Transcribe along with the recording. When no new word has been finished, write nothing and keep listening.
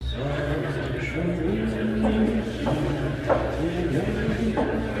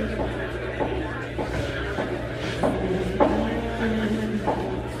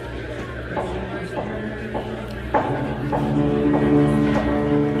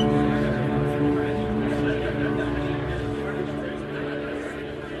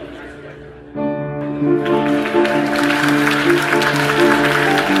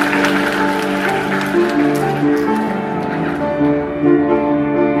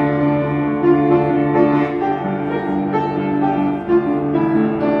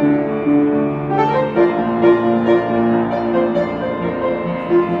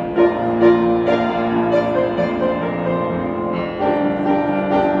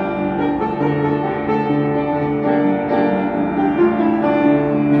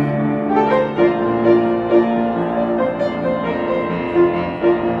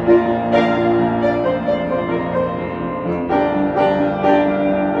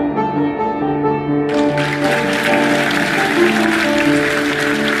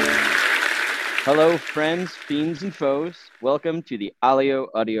Hello, friends, fiends, and foes. Welcome to the Alio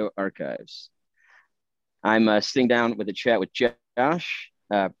Audio Archives. I'm sitting down with a chat with Josh,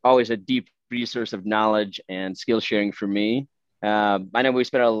 always a deep resource of knowledge and skill sharing for me. I know we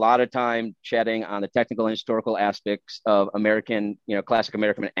spent a lot of time chatting on the technical and historical aspects of American, classic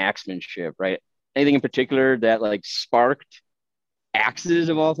American axemanship, right? Anything in particular that like sparked axes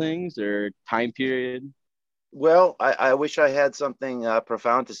of all things or time period? Well, I wish I had something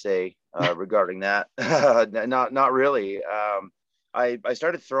profound to say regarding that. Not really. I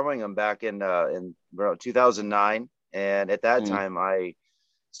started throwing them back in around 2009, and at that Mm. time I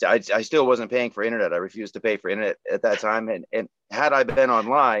still wasn't paying for internet. I refused to pay for internet at that time, and had I been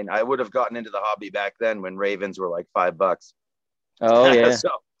online, I would have gotten into the hobby back then when Ravens were like $5. Oh yeah. so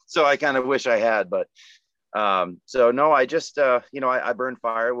so I kind of wish I had, but so no, I just I burn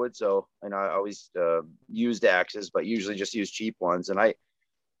firewood, so I always used axes, but usually just use cheap ones. And I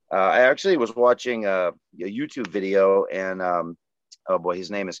actually was watching a YouTube video, and oh boy, his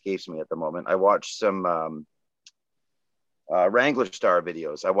name escapes me at the moment. I watched some Wrangler Star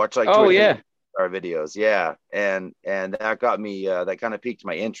videos. I watched like two Oh or three yeah. Star videos, yeah, and that got me that kind of piqued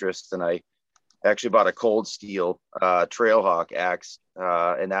my interest, and I actually bought a Cold Steel Trailhawk axe,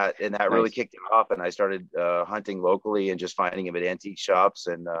 and that really Nice. kicked it off. And I started hunting locally and just finding them at antique shops,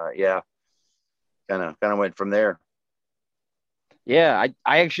 and yeah, kind of went from there. Yeah,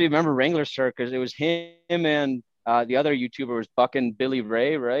 I actually remember Wrangler Star because it was him and the other YouTuber was Buck and Billy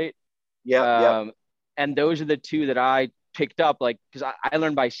Ray, right? Yep, yep, Um, and those are the two that I picked up, like, because I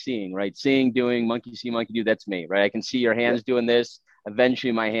learned by seeing, right? Seeing, doing, monkey see, monkey do. That's me, right? I can see your yep, hands doing this.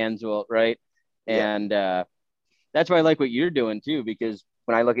 Eventually, my hands will, right? yep, And that's why I like what you're doing too, because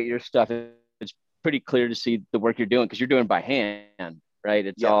when I look at your stuff, it's pretty clear to see the work you're doing because you're doing it by hand, right?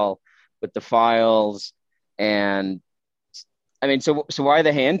 It's yep. all with the files and I mean, so why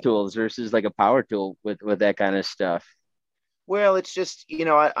the hand tools versus like a power tool with that kind of stuff? Well, it's just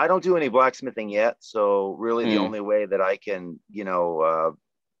I don't do any blacksmithing yet, so really the Mm, only way that I can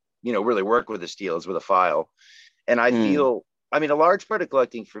really work with the steel is with a file. And I mm, feel, I mean, a large part of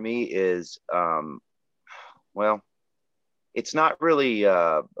collecting for me is well, it's not really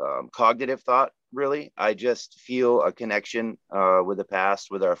cognitive thought. Really, I just feel a connection with the past,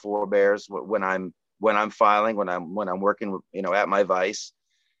 with our forebears. When I'm filing, when I'm working, at my vice,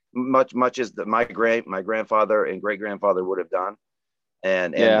 much as my grandfather and great grandfather would have done,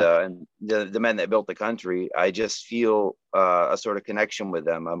 yeah. and the men that built the country. I just feel a sort of connection with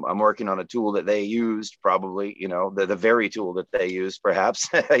them. I'm working on a tool that they used, probably, the very tool that they used, perhaps,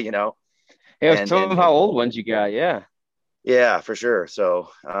 Yeah, and some of how old ones you got, yeah. yeah, for sure. So,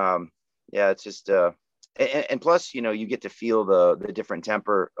 yeah, it's just, and plus, you get to feel the different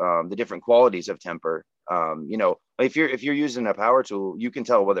temper, the different qualities of temper. If you're using a power tool, you can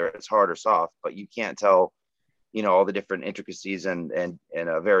tell whether it's hard or soft, but you can't tell, all the different intricacies and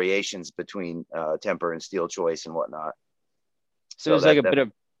variations between temper and steel choice and whatnot. So So there's like that a that bit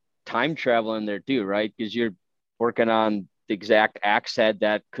of time travel in there too, right? Because you're working on the exact axe head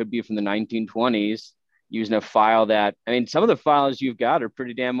that could be from the 1920s using a file that, I mean, some of the files you've got are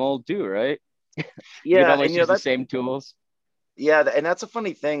pretty damn old too, right? You could yeah, and almost use the same tools. and that's a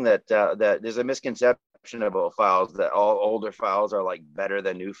funny thing that there's a misconception about files that all older files are like better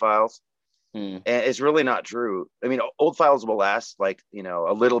than new files. Hmm. And it's really not true. I mean, old files will last like,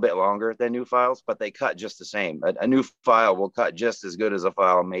 a little bit longer than new files, but they cut just the same. A new file will cut just as good as a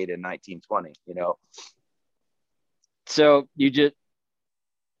file made in 1920. So you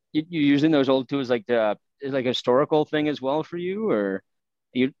using those old tools like the is like a historical thing as well for you, or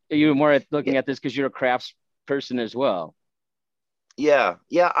are you more at Yeah. looking at this because you're a crafts person as well? Yeah.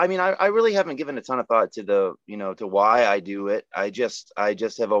 I mean, I really haven't given a ton of thought to the, to why I do it. I just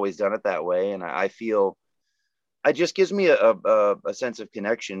have always done it that way. And I feel it just gives me a sense of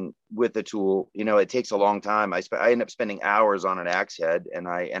connection with the tool. It takes a long time. I end up spending hours on an axe head, and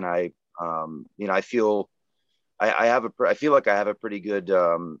I feel I feel like I have a pretty good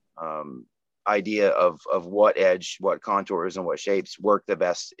idea of what contours, and what shapes work the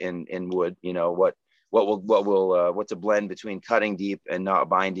best in wood. What's a blend between cutting deep and not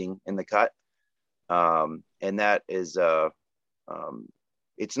binding in the cut, and that is um,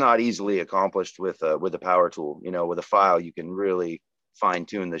 it's not easily accomplished with a power tool. With a file, you can really fine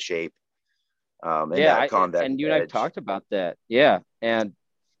tune the shape, and Yeah, that convex and you and I've edge. talked about that. Yeah, and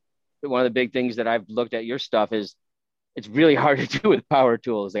one of the big things that I've looked at your stuff is it's really hard to do with power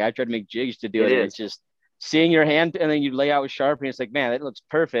tools. Like I tried to make jigs to do It it, and is. it's just seeing your hand, and then you lay out with Sharpie, and it's like, man, that looks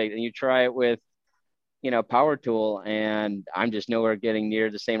perfect. And you try it with, power tool, and I'm just nowhere getting near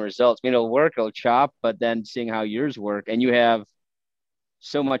the same results. I mean, it'll work, it'll chop, but then seeing how yours work, and you have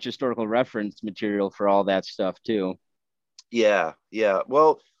so much historical reference material for all that stuff too. Yeah, yeah.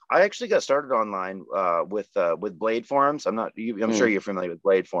 Well, I actually got started online with Blade Forums. I'm sure Mm. you're familiar with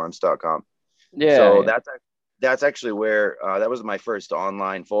bladeforums.com. Yeah, So yeah. that's actually where that was my first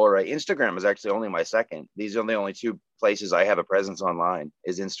online foray. Instagram is actually only my second. These are the only two places I have a presence online,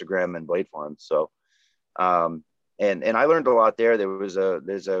 is Instagram and Blade Forums. So um and I learned a lot there. There's a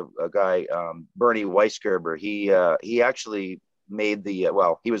guy, Bernie Weisgerber. He actually made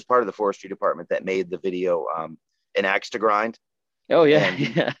he was part of the forestry department that made the video, an axe to grind, Oh yeah,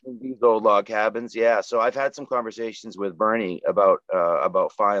 and yeah. these old log cabins. Yeah, so I've had some conversations with Bernie about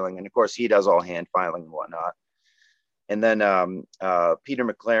filing, and of course he does all hand filing and whatnot. And then Peter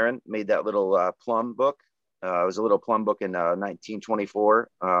McLaren made that little plum book. It was a little plum book in 1924,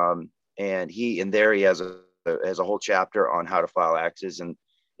 and he has a whole chapter on how to file axes, and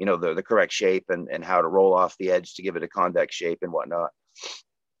the correct shape, and how to roll off the edge to give it a convex shape and whatnot.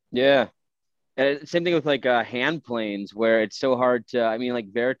 Yeah. And same thing with like hand planes where it's so hard to, I mean,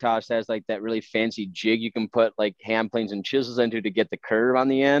 like Veritas has like that really fancy jig you can put like hand planes and chisels into to get the curve on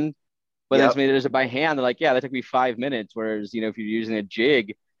the end. But then Yep. somebody that does it by hand, they're like, yeah, that took me 5 minutes. Whereas, if you're using a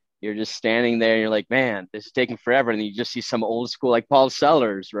jig, you're just standing there and you're like, man, this is taking forever. And you just see some old school like Paul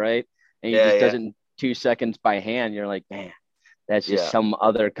Sellers, right? And he Yeah. just does Yeah. it in 2 seconds by hand. You're like, man, that's just Yeah. some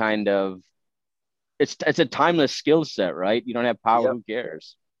other kind of, it's a timeless skill set, right? You don't have power, Yep. who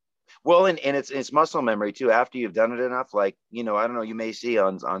cares? Well, and it's muscle memory too. After you've done it enough, like, I don't know, you may see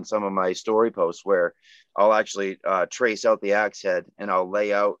on some of my story posts where I'll actually trace out the axe head, and I'll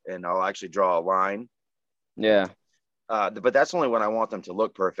lay out, and I'll actually draw a line. Yeah. But that's only when I want them to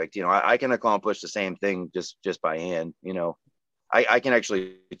look perfect. I can accomplish the same thing just by hand. I can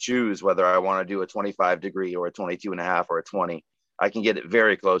actually choose whether I want to do a 25-degree or a 22 and a half or a 20. I can get it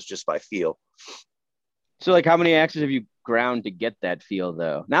very close just by feel. So like how many axes have you ground to get that feel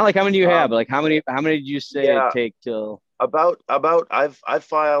though? Not like how many you have, but Um, like how many did you say it yeah, take till about I've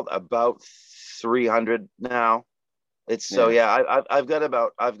filed about 300 now. It's so yeah.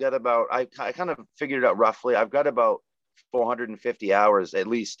 yeah. I kind of figured it out roughly. I've got about 450 hours at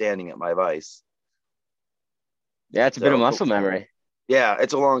least standing at my vise. Yeah, it's a bit of So muscle memory. yeah,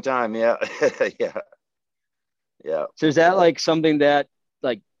 it's a long time. Yeah, yeah, yeah. So is that like something that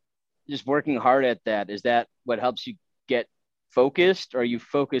like just working hard at that, is that what helps you get focused? Or are you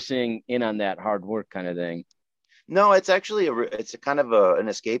focusing in on that hard work kind of thing? No, it's actually it's a kind of an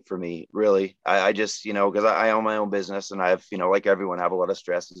escape for me, really. I just, because I own my own business, and I've, like everyone, have a lot of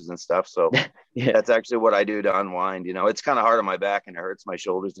stresses and stuff. So Yeah. that's actually what I do to unwind. It's kind of hard on my back, and it hurts my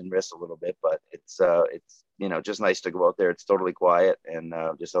shoulders and wrists a little bit, but it's just nice to go out there. It's totally quiet, and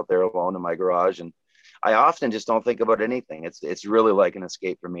just out there alone in my garage, and I often just don't think about anything. It's really like an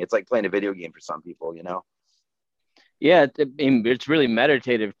escape for me. It's like playing a video game for some people. Yeah, it's really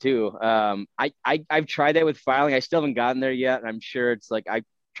meditative too. I've tried that with filing. I still haven't gotten there yet. I'm sure it's like I'm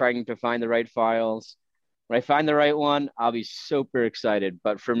trying to find the right files. When I find the right one, I'll be super excited.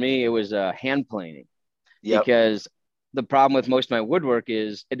 But for me, it was hand planing Yep. because the problem with most of my woodwork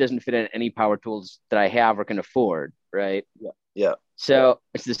is it doesn't fit in any power tools that I have or can afford, right? Yeah. Yeah. So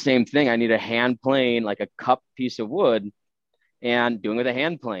it's the same thing. I need a hand plane, like a cup piece of wood, and doing it with a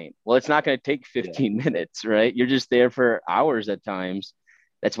hand plane. Well, it's not going to take Yeah. 15 minutes, right? You're just there for hours at times.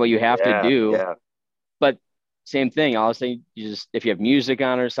 That's what you have to Yeah. do. Yeah. But same thing. I'll say you just if you have music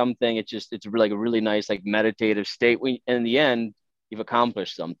on or something, it's like a really nice like meditative state. When in the end, you've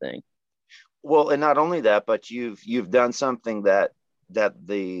accomplished something. Well, and not only that, but you've done something that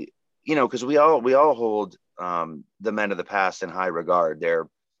because we all hold the men of the past in high regard. Their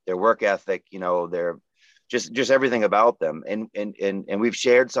work ethic, their just everything about them, and we've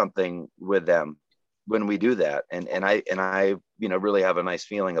shared something with them when we do that, and I really have a nice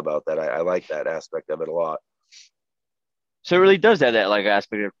feeling about that. I like that aspect of it a lot. So it really does have that like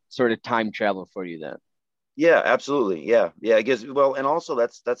aspect of sort of time travel for you then. Yeah, absolutely. Yeah, I guess. Well, and also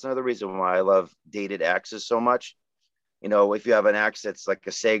that's another reason why I love dated axes so much. If you have an axe that's like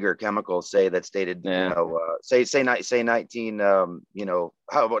a Sager chemical, say that's dated, Yeah. say 19, how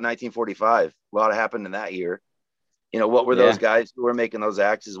about 1945? What happened in that year? What were those Yeah. guys who were making those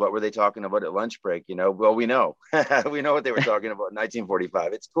axes? What were they talking about at lunch break? Well, we know, we know what they were talking about in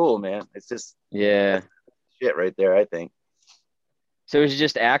 1945. It's cool, man. It's just Yeah. that's shit right there, I think. So is it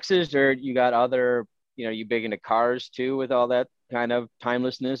just axes or you got other, you big into cars too with all that kind of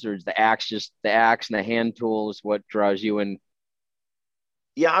timelessness, or is the axe just the axe and the hand tools what draws you in?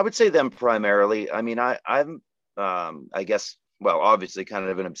 Yeah, I would say them primarily. I mean, I guess, well, obviously kind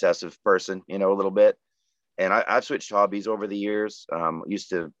of an obsessive person, a little bit. And I've switched hobbies over the years. Used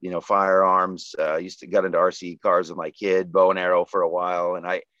to, firearms. Used to get into RC cars with my kid, bow and arrow for a while, and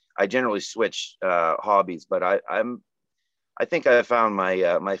I generally switch hobbies. But I think I found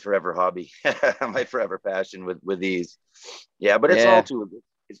my forever hobby, my forever passion with these. Yeah, but it's all Yeah. tools.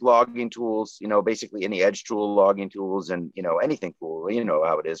 It's logging tools. Basically any edge tool, logging tools, and anything cool. You know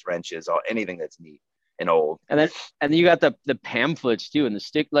how it is, wrenches, anything that's neat and old. And then you got the pamphlets too and the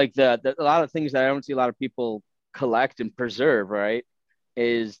stick like the a lot of things that I don't see a lot of people collect and preserve, right?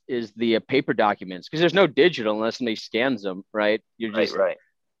 Is the paper documents because there's no digital unless somebody scans them, right? You're Right, just right.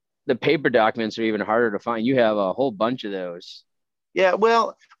 the paper documents are even harder to find. You have a whole bunch of those. Yeah,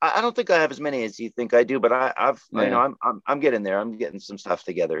 well, I don't think I have as many as you think I do, but Yeah. I'm getting there. I'm getting some stuff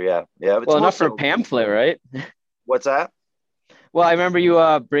together. Yeah, yeah. It's Well, enough for mostly a pamphlet, right? what's that? Well, I remember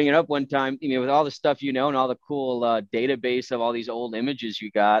you bringing up one time, with all the stuff and all the cool database of all these old images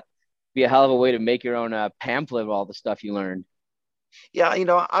you got, be a hell of a way to make your own pamphlet of all the stuff you learned. Yeah,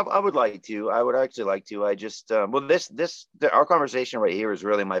 I would like to. I would actually like to. I just well, our conversation right here is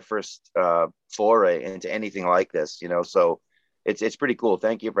really my first foray into anything like this. So it's pretty cool.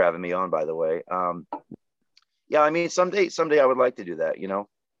 Thank you for having me on, by the way. Yeah, I mean, someday I would like to do that.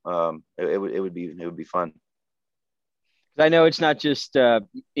 It would be fun. I know it's not just. I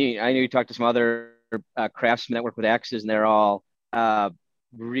know you talked to some other craftsmen that work with axes, and they're all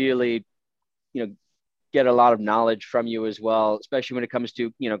really, you know, get a lot of knowledge from you as well, especially when it comes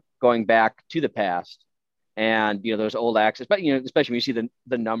to going back to the past and those old axes. But especially when you see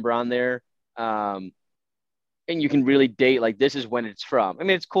the number on there, um, and you can really date like this is when it's from. I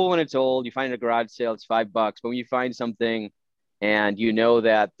mean, it's cool when it's old. You find it at a garage sale, it's $5. But when you find something and you know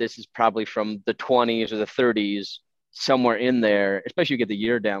that this is probably from the 20s or the 30s, somewhere in there, especially you get the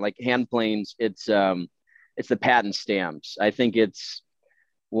year down, like hand planes, it's the patent stamps. I think it's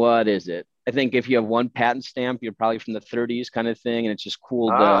what is it? I think if you have one patent stamp, you're probably from the 30s kind of thing, and it's just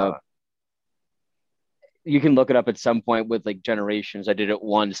cool to Ah, you can look it up at some point with like generations. I did it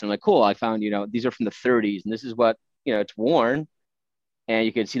once and I'm like, cool, I found, these are from the 30s and this is what, it's worn and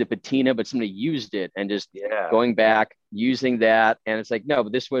you can see the patina, but somebody used it and just yeah. going back using that. And it's like, no,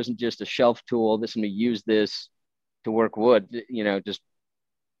 but this wasn't just a shelf tool. This somebody used this to work wood, just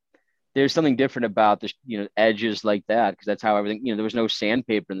there's something different about the, edges like that. Cause that's how everything, there was no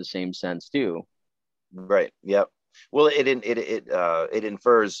sandpaper in the same sense too. Right. Yep. Well, it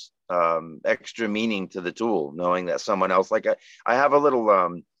infers extra meaning to the tool, knowing that someone else like I have a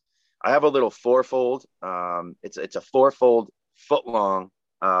little fourfold. It's a fourfold foot long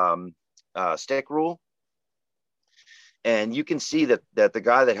stick rule, and you can see that the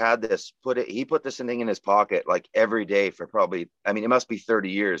guy that had this he put this thing in his pocket like every day for probably, I mean, it must be 30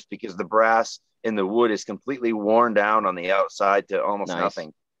 years because the brass in the wood is completely worn down on the outside to almost Nice.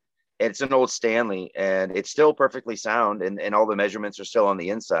 nothing. It's an old Stanley and it's still perfectly sound, and all the measurements are still on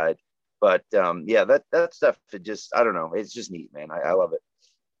the inside. But yeah, that stuff, it just, I don't know, it's just neat, man. I love it.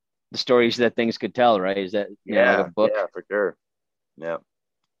 The stories that things could tell, right? Is that, like a Yeah, book. yeah, for sure. Yeah.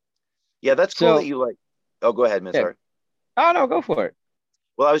 Yeah, that's cool that So you like. Oh, go ahead, man. yeah. Sorry. Oh no, go for it.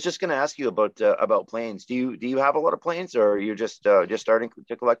 Well, I was just going to ask you about planes. Do you have a lot of planes, or are you just starting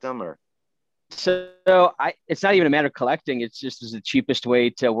to collect them, or? So it's not even a matter of collecting. It's just is the cheapest way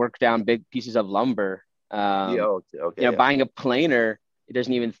to work down big pieces of lumber. Yeah. Okay. Yeah. Buying a planer, it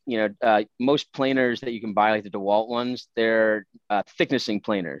doesn't even, most planers that you can buy, like the DeWalt ones, they're thicknessing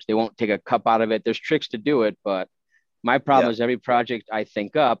planers. They won't take a cup out of it. There's tricks to do it, but my Yeah. problem is every project I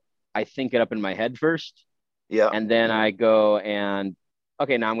think it up in my head first, Yeah. and then I go and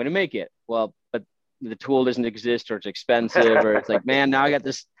okay, now I'm going to make it. Well, but the tool doesn't exist, or it's expensive, or it's like, man, now I got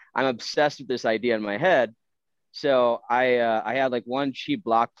this. I'm obsessed with this idea in my head, So I had like one cheap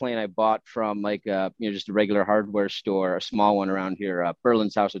block plane I bought from like just a regular hardware store, a small one around here,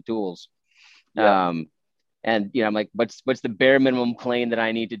 Berlin's House of Tools. Yeah. Um, and I'm like, what's the bare minimum plane that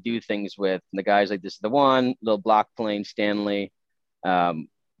I need to do things with? And the guy's like, this is the one little block plane, Stanley. Um,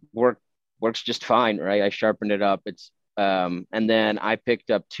 work works just fine, right? I sharpened it up. And then I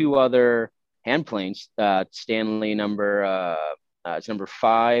picked up two other hand planes, Stanley it's number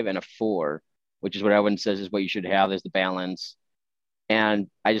 5 and a 4, which is what everyone says is what you should have as the balance. And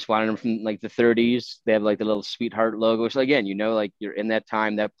I just wanted them from like the 30s. They have like the little sweetheart logo. So again, like you're in that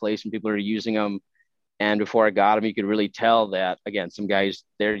time, that place, when people are using them. And before I got them, you could really tell that again, some guys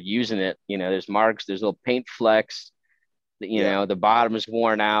they're using it. There's marks, there's little paint flecks. Yeah. The bottom is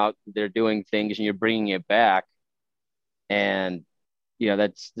worn out. They're doing things, and you're bringing it back. And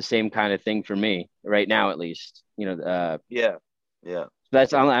that's the same kind of thing for me right now, at least. Yeah. Yeah.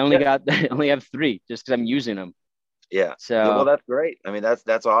 That's I only Yeah. got I only have 3 just because I'm using them. Yeah. Yeah. Well, So that's great. I mean,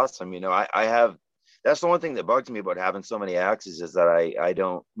 that's awesome. I have, that's the one thing that bugs me about having so many axes is that I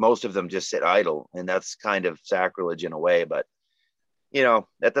don't, most of them just sit idle, and that's kind of sacrilege in a way. But,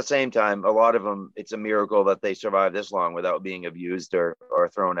 at the same time, a lot of them, it's a miracle that they survive this long without being abused or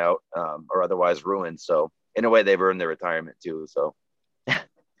thrown out, or otherwise ruined. So in a way, they've earned their retirement too. So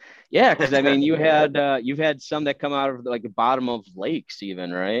yeah, because I mean, you've had some that come out of like the bottom of lakes,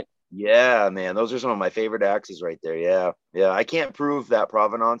 even, right? yeah, man, those are some of my favorite axes right there. Yeah, yeah. I can't prove that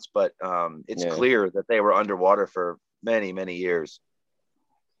provenance, but it's Yeah. clear that they were underwater for many, many years.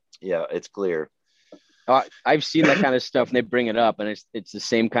 Yeah, it's clear. I've seen that kind of stuff, and they bring it up, and it's the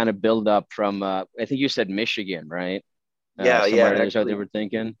same kind of build up from I think you said Michigan, right? Yeah, yeah. Somewhere there's what they Actually, were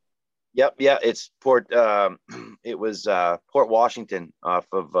thinking. yep, yeah. It's Port. It was Port Washington off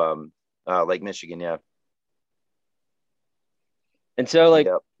of Lake Michigan. Yeah, And so like,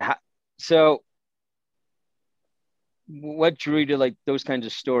 yep. so what drew you to like those kinds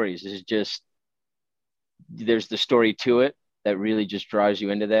of stories? Is it just there's the story to it that really just draws you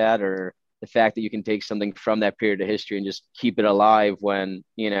into that, or the fact that you can take something from that period of history and just keep it alive when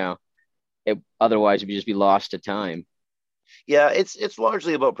it otherwise would just be lost to time? Yeah, it's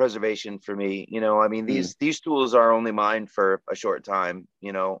largely about preservation for me. I mean, Mm. these tools are only mine for a short time.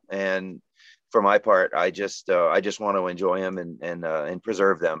 And for my part, I just want to enjoy them and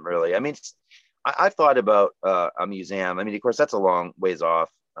preserve them. Really, I mean, I've thought about a museum. I mean, of course, that's a long ways off.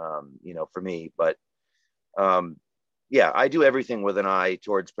 For me, but um, yeah, I do everything with an eye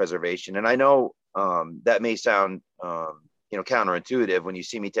towards preservation, and I know that may sound counterintuitive when you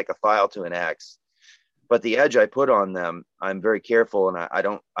see me take a file to an axe, but the edge I put on them, I'm very careful, and I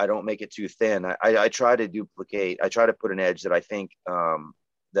don't make it too thin. I try to duplicate. I try to put an edge that I think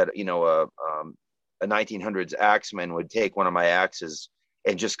that a 1900s axeman would take one of my axes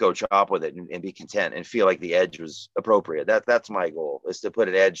and just go chop with it and be content and feel like the edge was appropriate. That's my goal, is to put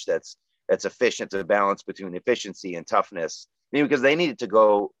an edge that's efficient, to balance between efficiency and toughness. I mean, because they needed to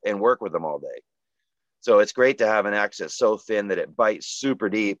go and work with them all day. So it's great to have an axe that's so thin that it bites super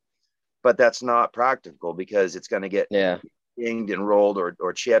deep, but that's not practical because it's going to get Yeah. dinged and rolled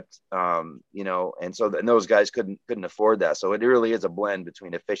or chipped, and so those guys couldn't afford that. So it really is a blend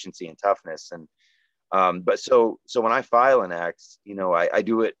between efficiency and toughness. And but so when I file an axe, I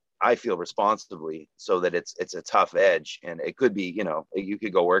do it. I feel responsibly so that it's a tough edge, and it could be, you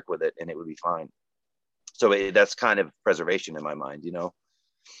could go work with it and it would be fine. So that's kind of preservation in my mind.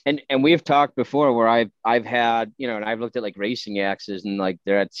 And we've talked before where I've had, and I've looked at like racing axes, and like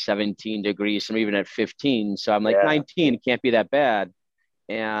they're at 17 degrees, some even at 15. So I'm like, Yeah, 19, it can't be that bad.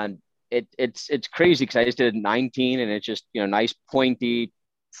 And it's crazy because I just did 19, and it's just, nice pointy,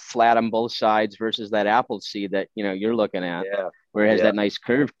 flat on both sides versus that Appleseed that, you're looking at, yeah, where it has yeah, that nice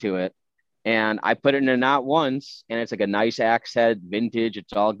curve to it. And I put it in a knot once, and it's like a nice axe head, vintage,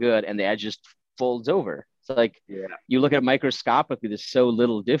 it's all good. And the edge just folds over. So like, yeah, you look at it microscopically, there's so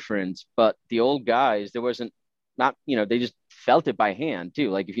little difference. But the old guys, there wasn't, not, they just felt it by hand too.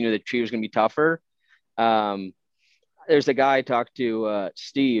 Like if you knew the tree was going to be tougher. Um, there's a guy I talked to,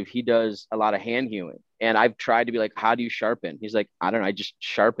 Steve. He does a lot of hand hewing, and I've tried to be like, "How do you sharpen?" He's like, "I don't know. I just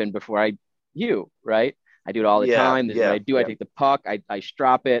sharpen before I hew." Right? I do it all the yeah, time. This is what yeah, I do. I yeah, take the puck, I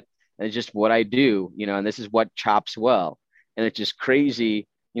strop it, and it's just what I do. And this is what chops well. And it's just crazy.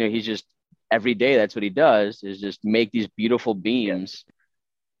 He's just every day. That's what he does, is just make these beautiful yeah, beams,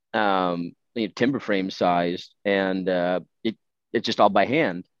 timber frame sized, and it's just all by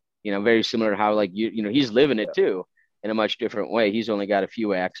hand. Very similar to how like he's living it too in a much different way. He's only got a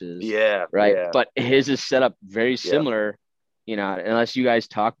few axes, yeah, right? yeah, But his is set up very yeah. similar. Unless you guys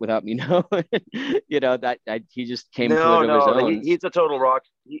talk without me knowing, that he just came to it No, of his no, own. he's a total rock.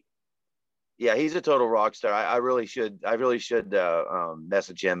 yeah, he's a total rock star. I really should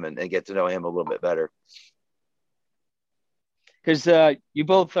message him and get to know him a little bit better. Because you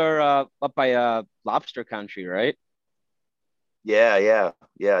both are up by lobster country, right? Yeah.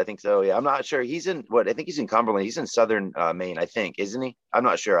 I think so. Yeah, I'm not sure. He's in what I think he's in Cumberland. He's in southern Maine, I think, isn't he? I'm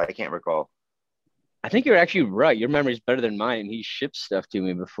not sure. I can't recall. I think you're actually right. Your memory's better than mine. He shipped stuff to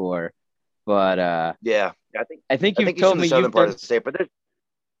me before, but Yeah, I think I you've think he's told from the me southern you've part done of the state. But there's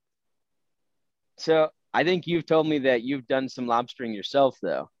so. I think you've told me that you've done some lobstering yourself,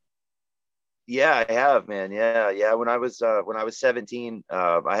 though. yeah, I have, man. Yeah. When I was 17,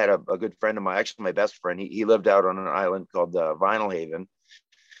 I had a good friend of mine, actually my best friend. He lived out on an island called Vinyl Haven,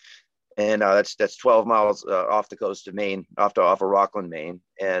 and that's 12 miles off the coast of Maine, off of Rockland, Maine,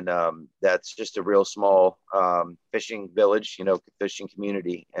 and that's just a real small fishing village, fishing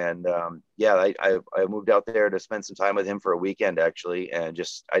community. And yeah, I moved out there to spend some time with him for a weekend actually, and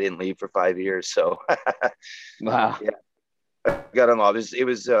just I didn't leave for 5 years, so Wow. yeah, I got involved. It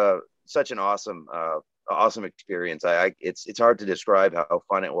was such an awesome experience. It's hard to describe how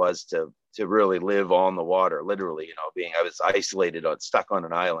fun it was to really live on the water, literally. Being I was isolated on stuck on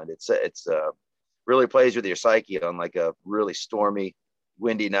an island. It's really plays with your psyche on like a really stormy,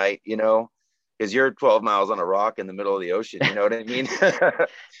 windy night. Because you're 12 miles on a rock in the middle of the ocean. You know what I mean? Like,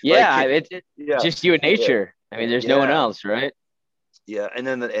 Yeah, it's yeah, just you and yeah, nature. I mean, there's no one yeah. else, right? Yeah, and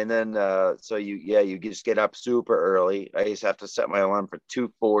then so you just get up super early. I used to have to set my alarm for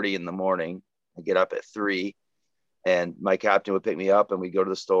 2:40 in the morning. I get up at 3, and my captain would pick me up, and we'd go to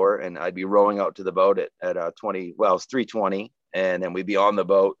the store, and I'd be rowing out to the boat at 20. Well, it's 3:20, and then we'd be on the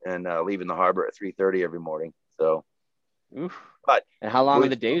boat and leaving the harbor at 3:30 every morning. So, Oof. but And how long of we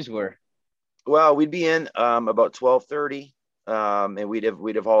the days were? well, we'd be in about 12:30, and we'd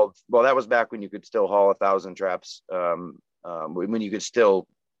have hauled. Well, that was back when you could still haul 1,000 traps. When you could still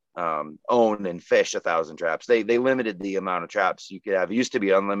own and fish 1,000 traps. They limited the amount of traps you could have. It used to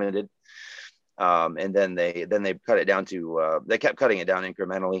be unlimited, and then they cut it down to they kept cutting it down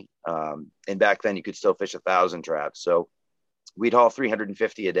incrementally. And back then you could still fish 1,000 traps. So we'd haul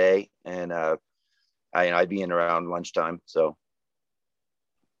 350 a day, and I'd be in around lunchtime. So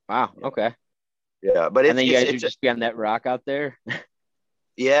Wow. yeah, Okay. yeah. But And it's then you it's guys would it's just be on that rock out there.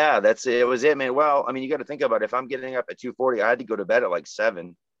 yeah, that's it. It was it, man. Well, I mean, you got to think about it. If I'm getting up at 2:40, I had to go to bed at like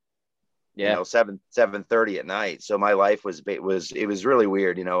 7, Yeah. 7:30 at night. So my life was really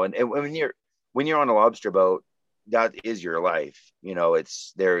weird, and when you're on a lobster boat, that is your life.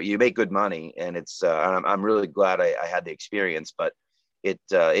 It's there, you make good money, and I'm really glad I had the experience. But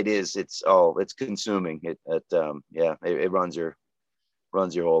it's consuming. Yeah, it runs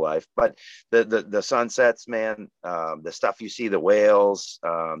your whole life. But the sunsets, man, the stuff you see, the whales,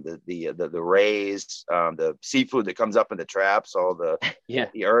 the rays, the seafood that comes up in the traps, all the Yeah.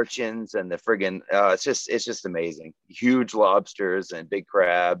 the urchins and the friggin' it's just amazing. Huge lobsters and big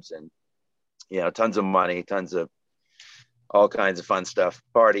crabs, and tons of money, tons of all kinds of fun stuff.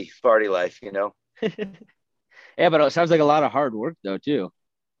 Party life. Yeah, but it sounds like a lot of hard work though, too.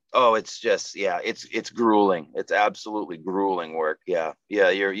 Oh, it's just, yeah, it's grueling. It's absolutely grueling work. Yeah.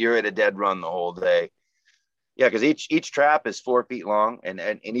 You're at a dead run the whole day. Yeah, because each trap is 4 feet long,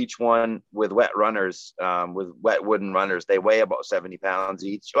 and each one with with wet wooden runners, they weigh about 70 pounds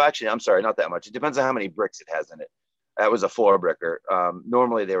each. Well, actually, I'm sorry, not that much. It depends on how many bricks it has in it. That was a 4 bricker.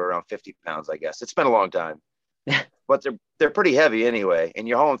 Normally they were around 50 pounds, I guess. It's been a long time, but they're pretty heavy anyway, and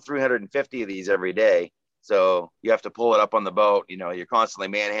you're hauling 350 of these every day. So you have to pull it up on the boat. You're constantly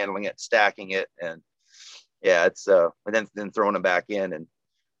manhandling it, stacking it, and yeah, it's and then throwing them back in, and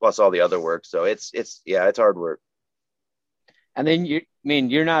plus all the other work. So it's hard work. And then I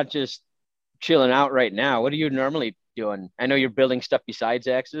mean, you're not just chilling out right now. What are you normally doing? I know you're building stuff besides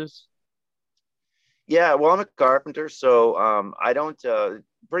axes. Yeah, well, I'm a carpenter, so I don't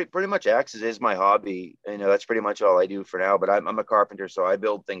pretty much axes is my hobby. That's pretty much all I do for now. But I'm a carpenter, so I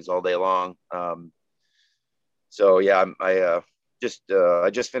build things all day long. So yeah, I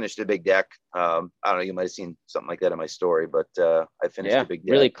just finished a big deck. I don't know, you might have seen something like that in my story, but I finished a Yeah, big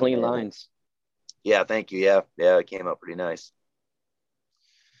really deck. clean And lines. yeah, thank you. Yeah, it came out pretty nice.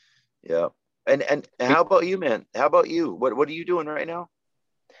 Yeah. And how about you, man? How about you? What are you doing right now?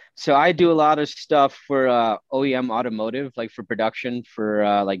 So I do a lot of stuff for OEM automotive, like for production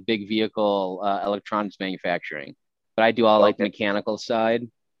for like big vehicle electronics manufacturing. But I do all like the Okay. mechanical side.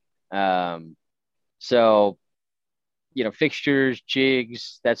 Um, so fixtures,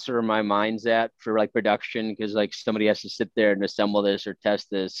 jigs, that's where my mind's at for like production because like somebody has to sit there and assemble this or test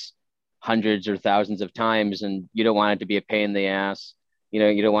this hundreds or thousands of times, and you don't want it to be a pain in the ass.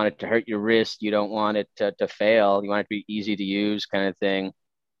 You don't want it to hurt your wrist. You don't want it to fail. You want it to be easy to use, kind of thing.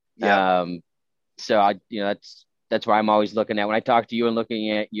 Yeah. Um, So that's why I'm always looking at when I talk to you and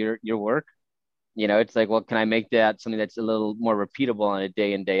looking at your work. It's like, well, can I make that something that's a little more repeatable on a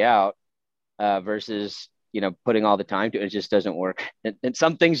day in, day out, versus, putting all the time to it. It just doesn't work. And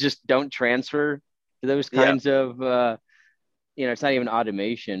some things just don't transfer to those Yeah. kinds of, it's not even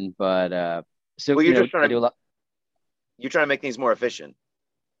automation, but, so, Well, I do a lot. you're trying to make things more efficient.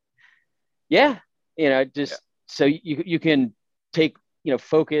 Yeah. Yeah. Just so you can take,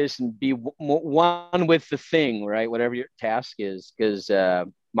 focus and be one with the thing, right? Whatever your task is. Cause,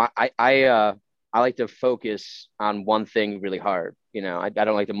 I like to focus on one thing really hard. I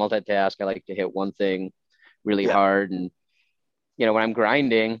don't like to multitask. I like to hit one thing really Yeah. hard. And, when I'm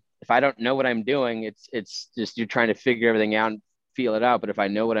grinding, if I don't know what I'm doing, it's just you're trying to figure everything out and feel it out. But if I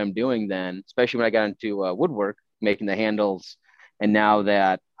know what I'm doing, then especially when I got into woodwork, making the handles, and now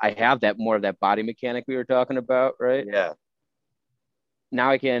that I have that more of that body mechanic we were talking about, right? Yeah. Now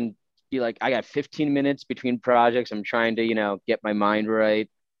I can be like, I got 15 minutes between projects. I'm trying to, get my mind right.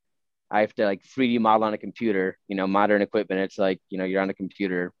 I have to like 3D model on a computer, modern equipment. It's like, you're on a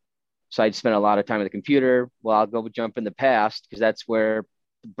computer. So I'd spend a lot of time on the computer. Well, I'll go jump in the past because that's where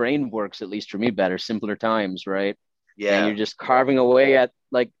the brain works, at least for me, better, simpler times, right? And Yeah. you're just carving away at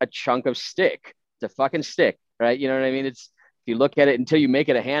like a chunk of stick. It's a fucking stick, right? You know what I mean? If you look at it until you make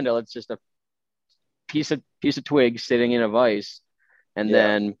it a handle, it's just a piece of twig sitting in a vise. And Yeah.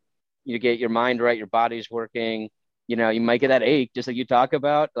 then you get your mind right, your body's working. You might get that ache, just like you talk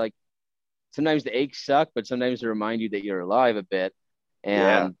about. Like sometimes the aches suck, but sometimes they remind you that you're alive a bit.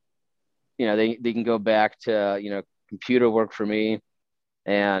 Yeah. And they can go back to computer work for me,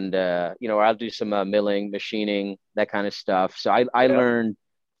 and I'll do some milling, machining, that kind of stuff. So I Yeah. learned,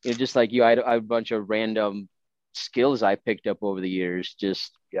 just like you, I had a bunch of random skills I picked up over the years.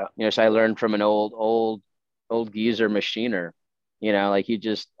 Just Yeah. so I learned from an old geezer machiner. Like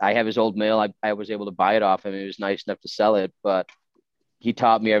I have his old mill. I was able to buy it off him. He was nice enough to sell it, but he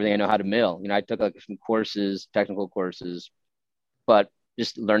taught me everything I know how to mill. I took like some courses, technical courses, but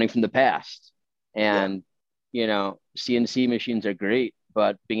just learning from the past. Yeah. And, CNC machines are great,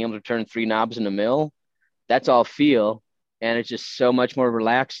 but being able to turn three knobs in a mill, that's all feel. And it's just so much more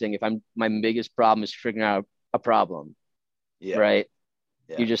relaxing if my biggest problem is figuring out a problem, Yeah. right?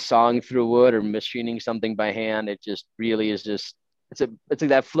 Yeah. You're just sawing through wood or machining something by hand. It just really is just, it's like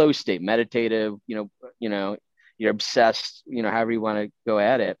that flow state, meditative, you're obsessed, however you want to go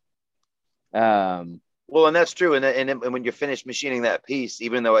at it. Um, Well, and that's true. And when you're finished machining that piece,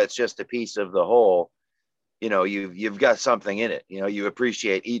 even though it's just a piece of the whole, you've got something in it. You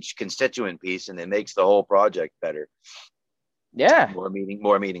appreciate each constituent piece, and it makes the whole project better, yeah. more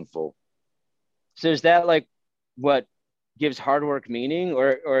meaningful. So is that like what gives hard work meaning,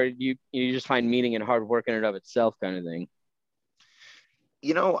 or you just find meaning in hard work in and of itself, kind of thing?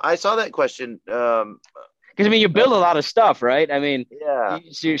 I saw that question. Because I mean, you build a lot of stuff, right? I mean, Yeah.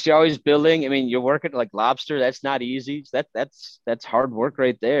 you're always building. I mean, you're working like lobster. That's not easy. So that's hard work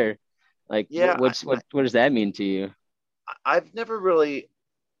right there. Like, Yeah. what does that mean to you? I've never really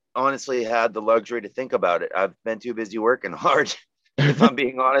honestly had the luxury to think about it. I've been too busy working hard. If I'm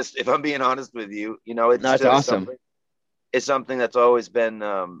being honest with you, No, it's it's just awesome. something that's always been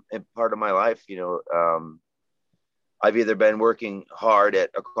a part of my life. I've either been working hard at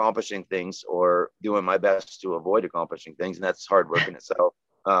accomplishing things or doing my best to avoid accomplishing things, and that's hard work in itself.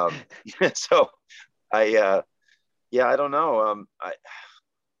 So yeah, I don't know.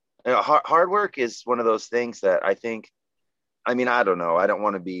 Hard work is one of those things that I think. I mean, I don't know. I don't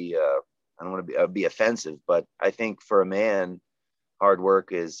want to be offensive, but I think for a man, hard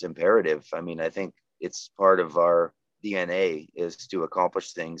work is imperative. I mean, I think it's part of our DNA is to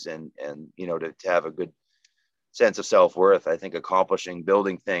accomplish things and to have a good sense of self-worth. I think accomplishing,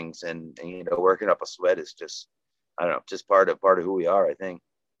 building things and working up a sweat is just, I don't know, just part of who we are, I think.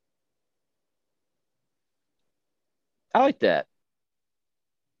 I like that.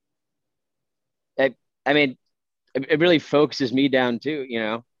 I, I mean, it really focuses me down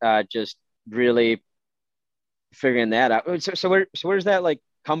too. Just really figuring that out. So where does that like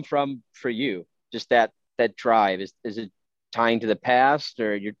come from for you? Just that drive is it tying to the past,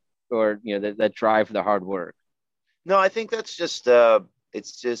 or that drive for the hard work? No, I think that's just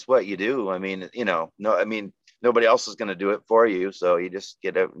it's just what you do. I mean, no, I mean nobody else is going to do it for you, so you just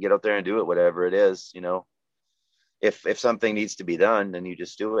get out there and do it, whatever it is. If something needs to be done, then you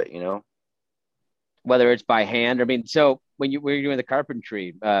just do it. Whether it's by hand, I mean, so when you're doing the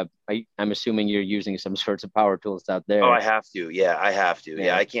carpentry, I'm assuming you're using some sorts of power tools out Oh, I there. have to. Yeah, I have to. Yeah,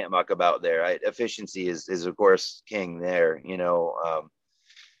 Yeah. I can't muck about there. Efficiency is of course king there.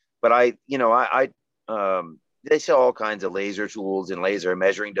 But I they sell all kinds of laser tools and laser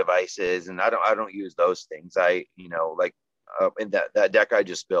measuring devices, and I don't use those things. I, like in that deck I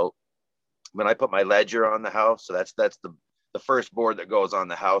just built, when I put my ledger on the house, so that's the first board that goes on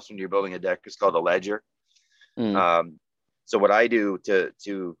the house when you're building a deck is called a ledger. Mm. Um, so what I do to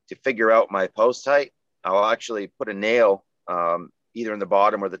figure out my post height, I'll actually put a nail either in the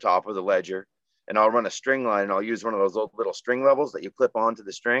bottom or the top of the ledger, and I'll run a string line. And I'll use one of those little string levels that you clip onto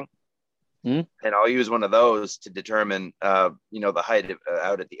the string, Mm. and I'll use one of those to determine, the height of,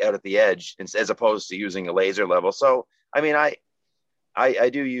 out at the edge, as opposed to using a laser level. So, I mean, I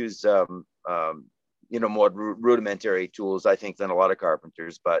do use, more rudimentary tools, I think, than a lot of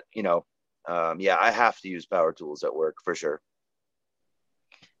carpenters. But, yeah, I have to use power tools at work for sure.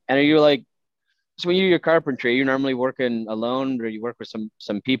 And are you like, so when you do your carpentry, you're normally working alone, or you work with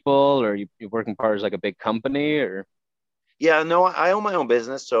some people, or you're working part as like a big company, or? Yeah, no, I own my own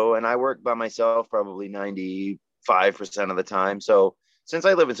business. So, and I work by myself probably 95% of the time. So, since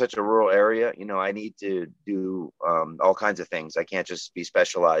I live in such a rural area, I need to do all kinds of things. I can't just be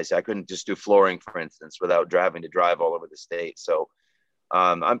specialized. I couldn't just do flooring, for instance, without having to drive all over the state. So,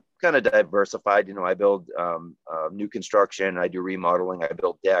 I'm kind of diversified. I build new construction. I do remodeling. I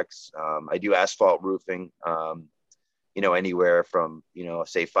build decks. I do asphalt roofing. Anywhere from,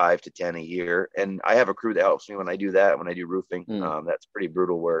 say 5 to 10 a year. And I have a crew that helps me when I do that, when I do roofing. Mm. That's pretty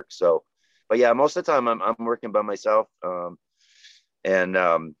brutal work. So, but yeah, most of the time I'm working by myself. And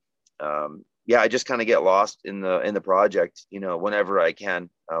yeah, I just kind of get lost in the project, whenever I can.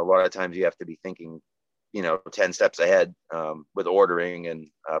 A lot of times you have to be thinking, 10 steps ahead, with ordering and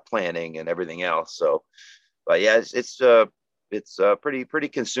planning and everything else. So, but yeah, it's pretty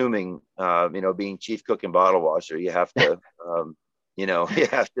consuming. Being chief cook and bottle washer, you have to,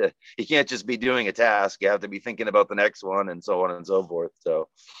 you can't just be doing a task. You have to be thinking about the next one, and so on and so forth. So,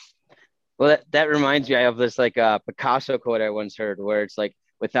 Well, that reminds me, I have this like Picasso quote I once heard where it's like,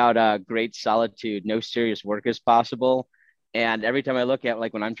 without great solitude, no serious work is possible. And every time I look at,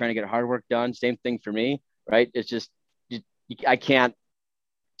 like, when I'm trying to get hard work done, same thing for me, right? It's just, I can't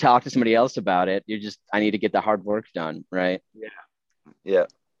talk to somebody else about it. I need to get the hard work done, right? yeah, yeah,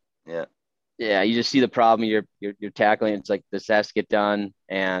 yeah, Yeah, you just see the problem you're tackling. It's like, this has to get done.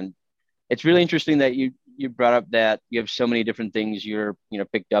 And it's really interesting that you brought up that you have so many different things you're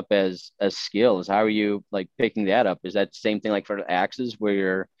picked up as skills. How are you like picking that up? Is that the same thing like for axes, where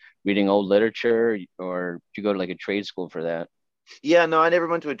you're reading old literature, or do you go to like a trade school for that? yeah. No, I never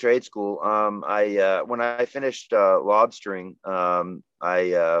went to a trade school. I when I finished lobstering,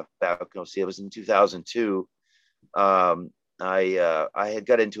 I back, see, it was in 2002. I had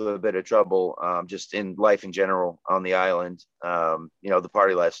got into a bit of trouble, just in life in general on the island, the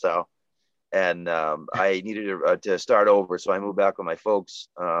party lifestyle, and I needed to start over. So I moved back with my folks,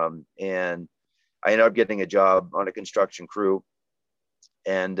 and I ended up getting a job on a construction crew,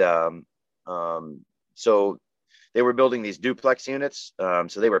 and so they were building these duplex units,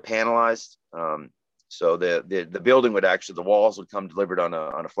 so they were panelized. So the building would actually, the walls would come delivered on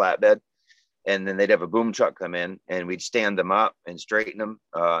a flatbed, and then they'd have a boom truck come in, and we'd stand them up and straighten them,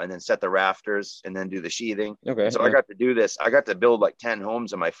 and then set the rafters, and then do the sheathing. Okay, And so I yeah. got to do this. I got to build like 10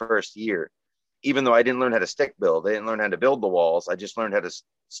 homes in my first year, even though I didn't learn how to stick build. I didn't learn how to build the walls. I just learned how to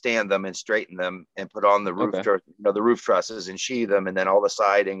stand them and straighten them and put on the Okay. the roof trusses and sheathe them, and then all the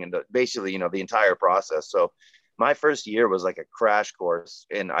siding and basically, the entire process. So my first year was like a crash course,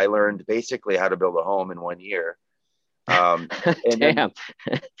 and I learned basically how to build a home in 1 year. Um, and then Damn.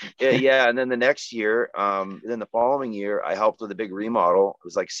 yeah, and then the next year, then the following year, I helped with a big remodel. It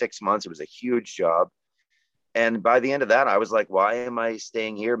was like 6 months. It was a huge job. And by the end of that, I was like, why am I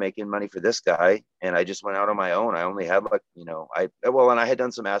staying here making money for this guy? And I just went out on my own. I only had like, and I had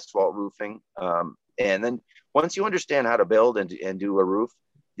done some asphalt roofing. And then once you understand how to build and do a roof,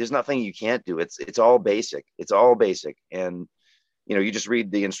 there's nothing you can't do. It's all basic. It's all basic. And, you just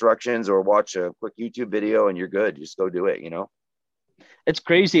read the instructions or watch a quick YouTube video and you're good. Just go do it. It's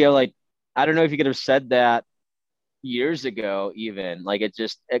crazy. I don't know if you could have said that years ago, even like,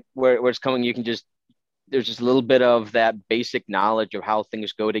 where it's coming, you can just, there's just a little bit of that basic knowledge of how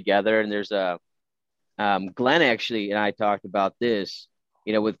things go together. And there's Glenn actually, and I talked about this,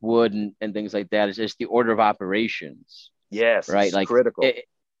 with wood and things like that. It's just the order of operations, Yes, right? it's Like, critical.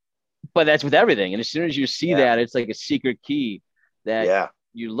 but that's with everything. And as soon as you see Yeah, that, it's like a secret key that yeah,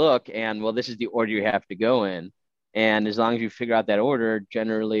 you look, and, well, this is the order you have to go in. And as long as you figure out that order,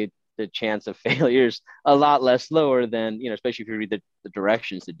 generally the chance of failure is a lot less lower than, especially if you read the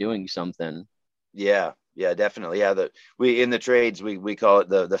directions to doing something. yeah, yeah, definitely. Yeah, we in the trades we call it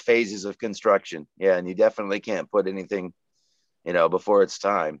the phases of construction. Yeah, and you definitely can't put anything, before it's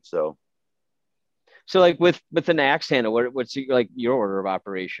time. So So like with an axe handle, what's like your order of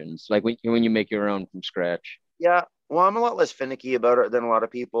operations? Like when you make your own from scratch? Yeah. Well, I'm a lot less finicky about it than a lot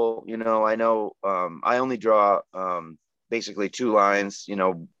of people. I know I only draw basically two lines,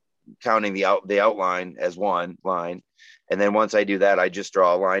 counting the outline as one line. And then once I do that, I just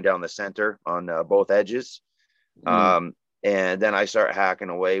draw a line down the center on both edges. Mm. And then I start hacking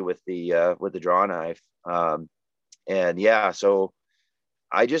away with the draw knife. And yeah, so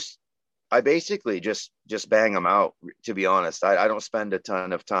I just I basically just bang them out. To be honest, I don't spend a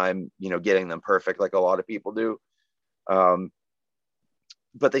ton of time, getting them perfect like a lot of people do. Um,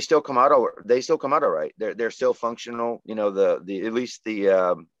 but they still come out all right. They're still functional. The at least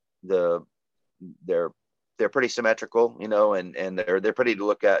the they're they're pretty symmetrical, and they're pretty to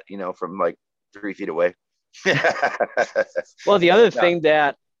look at, from like 3 feet away. Well, the other Yeah, thing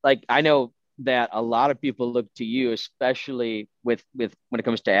that like I know that a lot of people look to you, especially with when it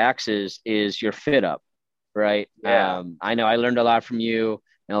comes to axes, is your fit up, right? yeah, I know I learned a lot from you,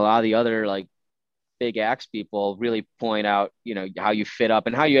 and a lot of the other like big axe people really point out, how you fit up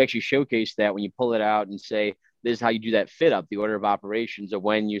and how you actually showcase that when you pull it out and say, this is how you do that fit up, the order of operations of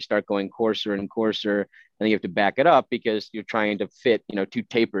when you start going coarser and coarser, and then you have to back it up because you're trying to fit, two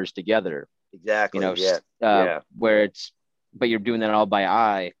tapers together, exactly. Yeah, yeah. where it's, but you're doing that all by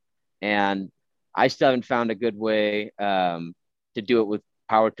eye. And I still haven't found a good way to do it with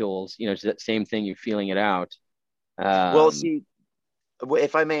power tools. It's that same thing. You're feeling it out. Well, Um, see,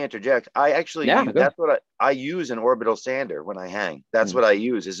 if I may interject, I actually yeah, use, go. that's what I use, an orbital sander when I hang. That's Mm, what I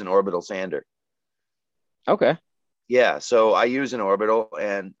use, is an orbital sander. okay. Yeah, so I use an orbital,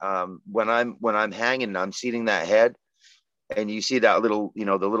 and when I'm hanging and I'm seating that head, and you see that little,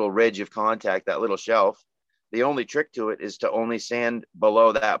 the little ridge of contact, that little shelf. The only trick to it is to only sand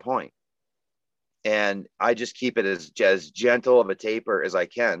below that point, and I just keep it as gentle of a taper as I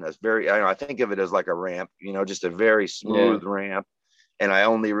can. That's very, I think of it as like a ramp, just a very Yeah. smooth ramp, and I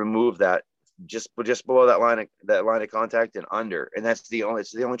only remove that just below that line of contact and under, and it's the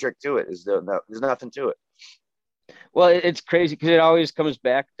only trick to it. There's nothing to it. Well, it's crazy because it always comes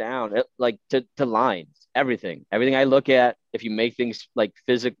back down like to lines, everything I look at. If you make things like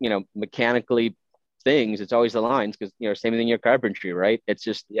mechanically things, it's always the lines because, same thing in your carpentry, right? It's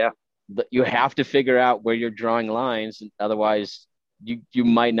just Yeah. you have to figure out where you're drawing lines. Otherwise you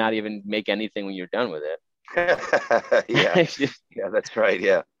might not even make anything when you're done with Yeah. it. Yeah, that's right.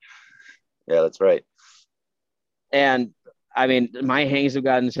 Yeah. Yeah, that's right. And I mean, my hangs have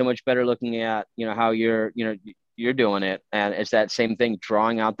gotten so much better looking at, how you're doing it. And it's that same thing,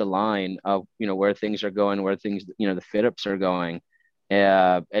 drawing out the line of, where things are going, where things, the fit ups are going.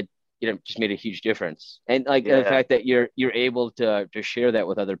 It, just made a huge difference. And like the Yeah. fact that you're able to share that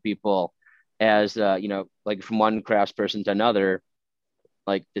with other people as, like from one craftsperson to another,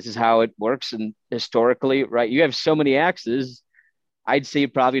 like this is how it works. And historically, right. You have so many axes. I'd say you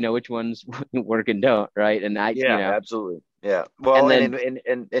probably know which ones work and don't, right? And Yeah, absolutely. Yeah. and Well, and then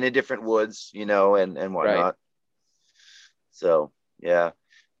in different woods, and right. whatnot. So yeah.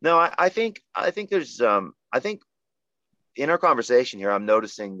 No, I think there's I think in our conversation here, I'm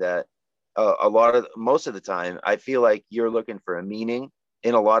noticing that most of the time, I feel like you're looking for a meaning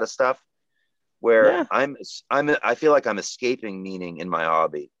in a lot of stuff, where Yeah. I feel like I'm escaping meaning in my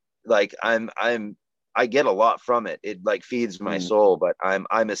hobby. Like I get a lot from it. It like feeds my Mm. soul, but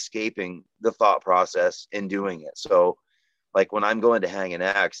I'm escaping the thought process in doing it. So like when I'm going to hang an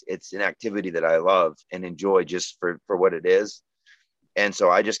axe, it's an activity that I love and enjoy just for what it is. And so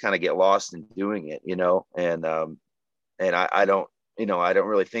I just kind of get lost in doing it, and I don't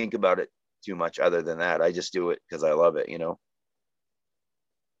really think about it too much other than that. I just do it because I love it.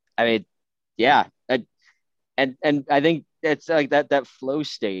 I mean, yeah. And I think it's like that flow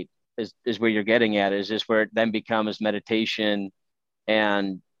state is where you're getting at, is just where it then becomes meditation.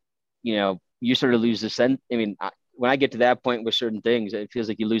 And you sort of lose the sense. I mean, when I get to that point with certain things, it feels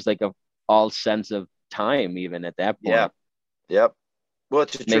like you lose like a all sense of time even at that Yeah. point. Yep. Well,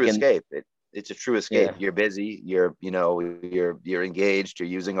 it's a true Making escape. It's a true escape. Yeah. You're busy. You're engaged. You're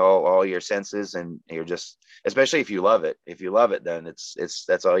using all your senses, and you're just, especially if you love it. If you love it, then it's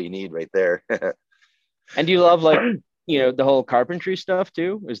that's all you need right there. And do you love like, the whole carpentry stuff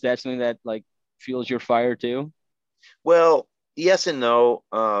too? Is that something that like fuels your fire too? Well, yes and no.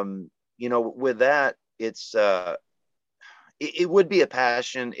 With that, it would be a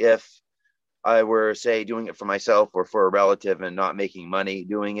passion if I were, say, doing it for myself or for a relative and not making money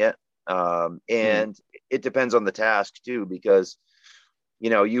doing it. Hmm. And it depends on the task too, because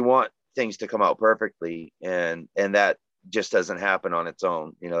you want things to come out perfectly, and that just doesn't happen on its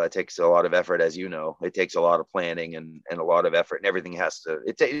own. That takes a lot of effort, as you know. It takes a lot of planning and a lot of effort, and everything has to.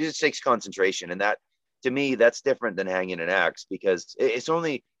 It just takes concentration, and to me, that's different than hanging an axe, because it's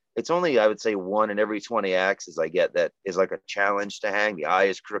only I would say one in every 20 axes I get that is like a challenge to hang. The eye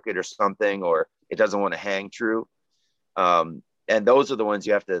is crooked or something, or it doesn't want to hang true. And those are the ones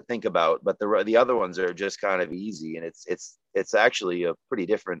you have to think about. But the other ones are just kind of easy, and it's actually a pretty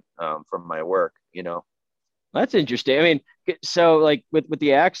different from my work, you know. That's interesting. I mean, so like with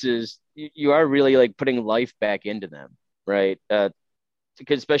the axes, you are really like putting life back into them, right?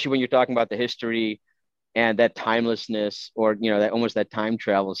 Because especially when you're talking about the history and that timelessness, or that almost that time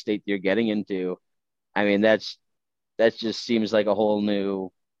travel state that you're getting into. I mean, that just seems like a whole new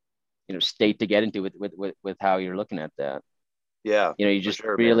state to get into with how you're looking at that. Yeah, You're for just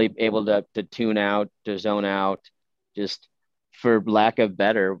sure, man. really able to tune out, to zone out, just for lack of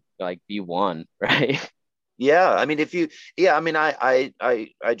better, like be one, right? Yeah, I mean, if you, yeah, I mean, I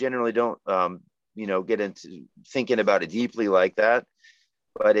generally don't, get into thinking about it deeply like that,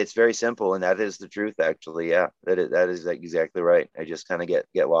 but it's very simple, and that is the truth, actually. Yeah, that is like exactly right. I just kind of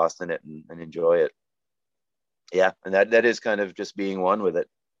get lost in it and enjoy it. Yeah, and that is kind of just being one with it.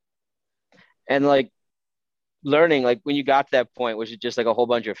 And like learning, like when you got to that point, was it just like a whole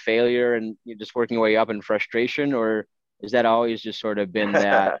bunch of failure and you're just working your way up in frustration, or is that always just sort of been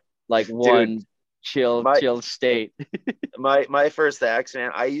that like Dude, one chill, my chill state? my first axe,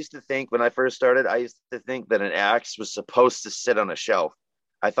 man. I used to think when I first started, I used to think that an axe was supposed to sit on a shelf.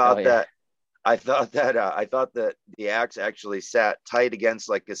 I Oh thought yeah. that I thought that the axe actually sat tight against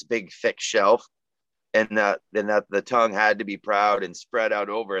like this big thick shelf, and that the tongue had to be proud and spread out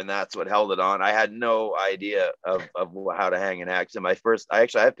over, and that's what held it on. I had no idea of how to hang an axe. And I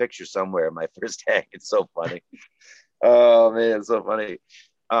actually have pictures somewhere of my first hang. It's so funny. Oh man, it's so funny.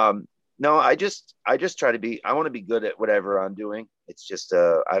 No, I just try to be. I want to be good at whatever I'm doing. It's just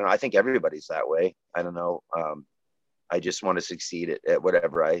I don't. I think everybody's that way. I don't know. I just want to succeed at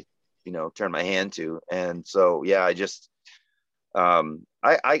whatever I turn my hand to. And so yeah, I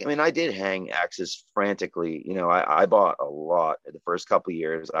mean, I did hang axes frantically. I bought a lot in the first couple of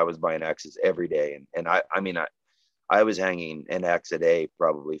years. I was buying axes every day, and I mean, I was hanging an axe a day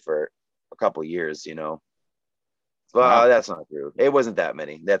probably for a couple of years. Wow. Well, that's not true. It wasn't that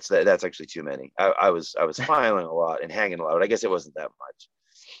many. That's actually too many. I was filing a lot and hanging a lot. I guess it wasn't that much.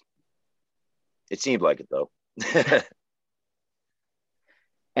 It seemed like it though.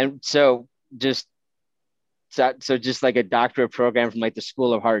 And so just so just like a doctorate program from like the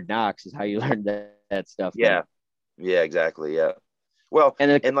School of Hard Knocks is how you learned that stuff then. Yeah, yeah, exactly. Yeah. Well, And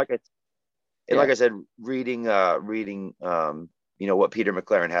then and like yeah, I said, reading what Peter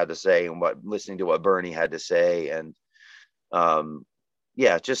McLaren had to say, and what listening to what Bernie had to say, and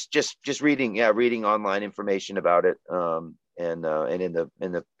yeah, just reading, yeah, reading online information about it, and in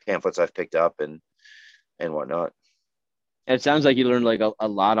the pamphlets I've picked up and whatnot. it sounds like you learned like a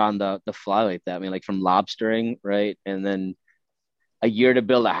lot on the fly like that. I mean, like from lobstering, right? And then a year to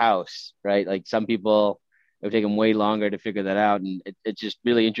build a house, right? Like some people it would take them way longer to figure that out. And it's just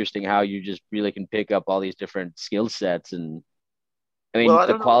really interesting how you just really can pick up all these different skill sets. And I Well, mean, I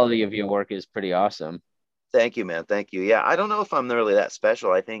the don't know. quality of your work is pretty awesome. Thank you, man. Thank you. Yeah, I don't know if I'm really that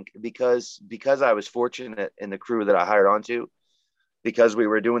special. I think because I was fortunate in the crew that I hired onto, because we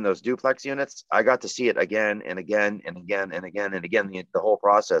were doing those duplex units, I got to see it again and again and again and again and again, the whole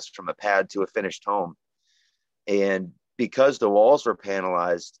process from a pad to a finished home. And because the walls were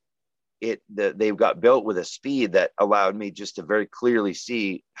panelized, they got built with a speed that allowed me just to very clearly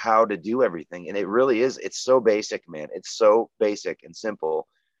see how to do everything. And it really is, it's so basic, man. It's so basic and simple.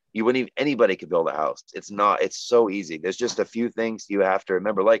 You wouldn't even, anybody could build a house. It's so easy. There's just a few things you have to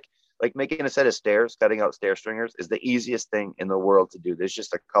remember, like making a set of stairs, cutting out stair stringers is the easiest thing in the world to do. There's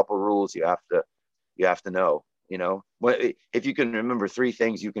just a couple rules you have to know. If you can remember three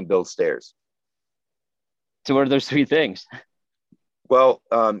things, you can build stairs. So what are those three things? Well,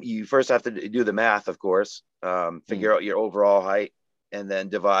 you first have to do the math, of course, Hmm. figure out your overall height, and then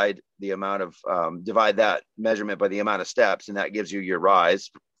divide that measurement by the amount of steps, and that gives you your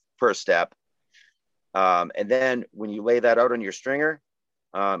rise per step. And then when you lay that out on your stringer,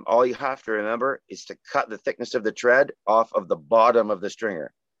 all you have to remember is to cut the thickness of the tread off of the bottom of the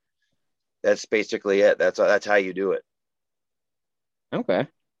stringer. That's basically it. That's how you do it. Okay.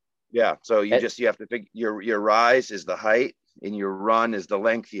 Yeah. So you Eh, just you have to figure your rise is the height, and your run is the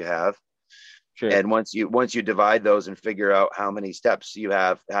length you have. sure. And once you divide those and figure out how many steps you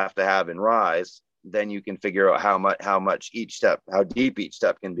have to have in rise, then you can figure out how much each step, how deep each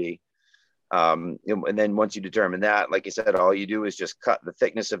step can be. And then once you determine that, like I said, all you do is just cut the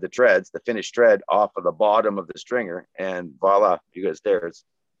thickness of the treads, the finished tread, off of the bottom of the stringer, and voila, you got stairs.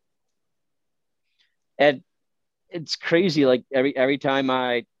 And it's crazy. Like every time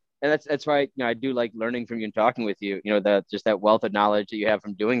I and that's why I do like learning from you and talking with you. That just that wealth of knowledge that you have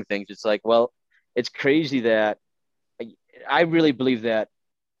from doing things. It's like, well, it's crazy that I really believe that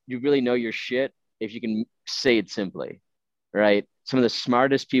you really know your shit if you can say it simply, right? Some of the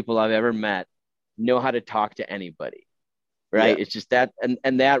smartest people I've ever met know how to talk to anybody, Yeah. right? It's just that,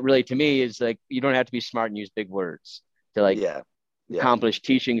 and that really to me is like you don't have to be smart and use big words to like Yeah. Yeah. accomplish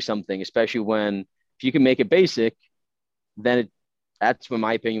teaching something, especially when if you can make it basic, then that's in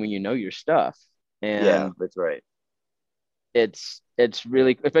my opinion when you know your stuff. Yeah. And That's right. it's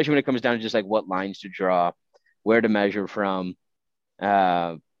really, especially when it comes down to just like what lines to draw, where to measure from,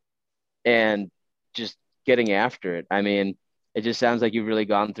 uh, and just getting after it. I mean, it just sounds like you've really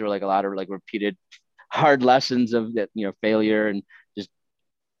gone through like a lot of like repeated hard lessons of that, failure and just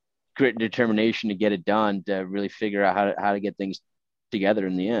grit and determination to get it done to really figure out how to get things together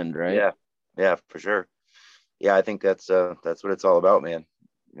in the end, right? Yeah. Yeah, for sure. Yeah, I think that's what it's all about, man.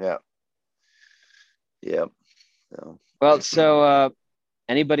 Yeah. Yeah. So, Well, so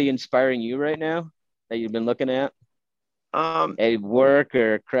anybody inspiring you right now that you've been looking at, um, at work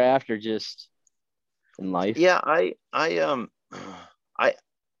or craft or just in life? yeah, I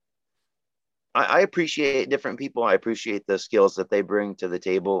I appreciate different people. I appreciate the skills that they bring to the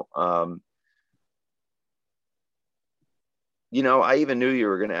table. I even knew you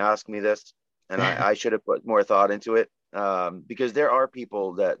were going to ask me this, and I should have put more thought into it, because there are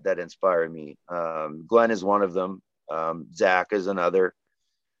people that inspire me. Glenn is one of them. Zach is another.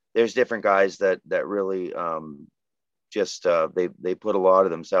 There's different guys that really, just they put a lot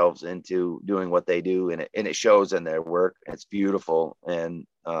of themselves into doing what they do, and it shows in their work. It's beautiful, and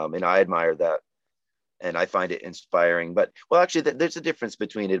I admire that, and I find it inspiring. But well, actually, there's a difference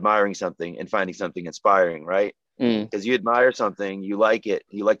between admiring something and finding something inspiring, right? Mm. Because you admire something, you like it,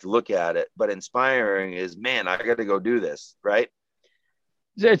 you like to look at it, but inspiring is, man, I got to go do this, right?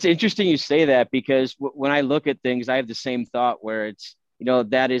 It's interesting you say that because when I look at things, I have the same thought where it's,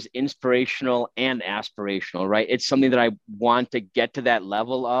 that is inspirational and aspirational, right? It's something that I want to get to that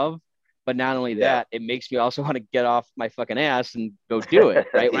level of, but not only Yeah. that, it makes me also want to get off my fucking ass and go do it,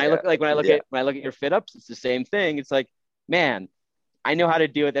 right? When I Yeah. look like Yeah. when I look at your fit ups, it's the same thing. It's like, man, I know how to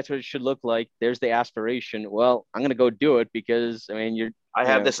do it. That's what it should look like. There's the aspiration. Well, I'm gonna go do it because I mean, you know, I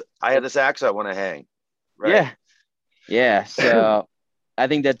have this axe I want to hang, right? yeah, yeah. So I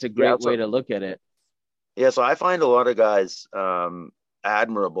think that's a Yeah. great way So to look at it. yeah, so I find a lot of guys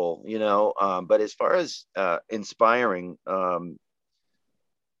admirable, but as far as inspiring,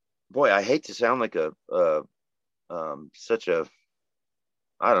 boy, I hate to sound like such a,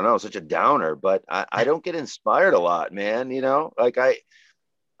 I don't know, such a downer, but I don't get inspired a lot, man. Like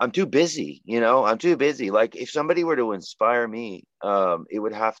I'm too busy, I'm too busy. Like if somebody were to inspire me, it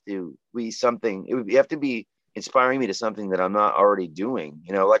would have to be something, it would have to be inspiring me to something that I'm not already doing.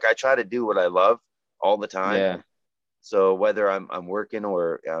 Like I try to do what I love all the time. Yeah. So whether I'm working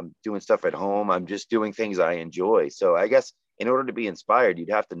or I'm doing stuff at home, I'm just doing things I enjoy. So I guess in order to be inspired,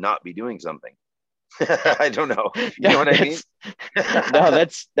 you'd have to not be doing something. I don't know. You know what I mean?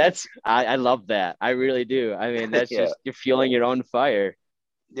 That's no, I love that. I really do. I mean, that's Yeah. just you're fueling your own fire.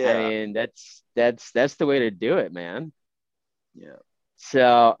 I Yeah. mean, that's the way to do it, man. Yeah.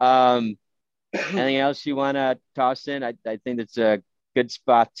 So, anything else you want to toss in? I think that's a good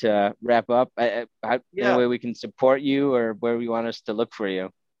spot to wrap up. Any Yeah. way we can support you or where we want us to look for you?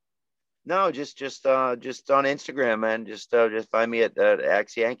 No, just on Instagram, man. Just find me at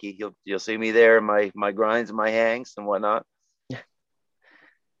Axe Yankee. You'll see me there, my grinds and my hangs and whatnot.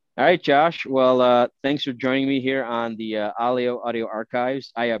 All right, Josh. Well, thanks for joining me here on the Alio Audio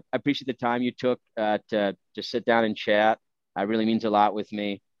Archives. I appreciate the time you took to sit down and chat. It really means a lot with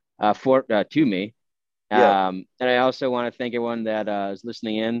me, for to me. Yeah. And I also want to thank everyone that is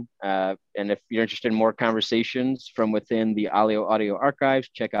listening in. And if you're interested in more conversations from within the Alio Audio Archives,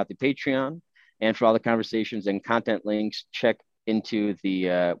 check out the Patreon. And for all the conversations and content links, check into the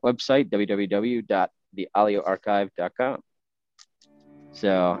website www.thealioarchive.com.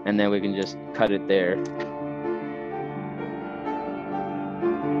 So, and then we can just cut it there.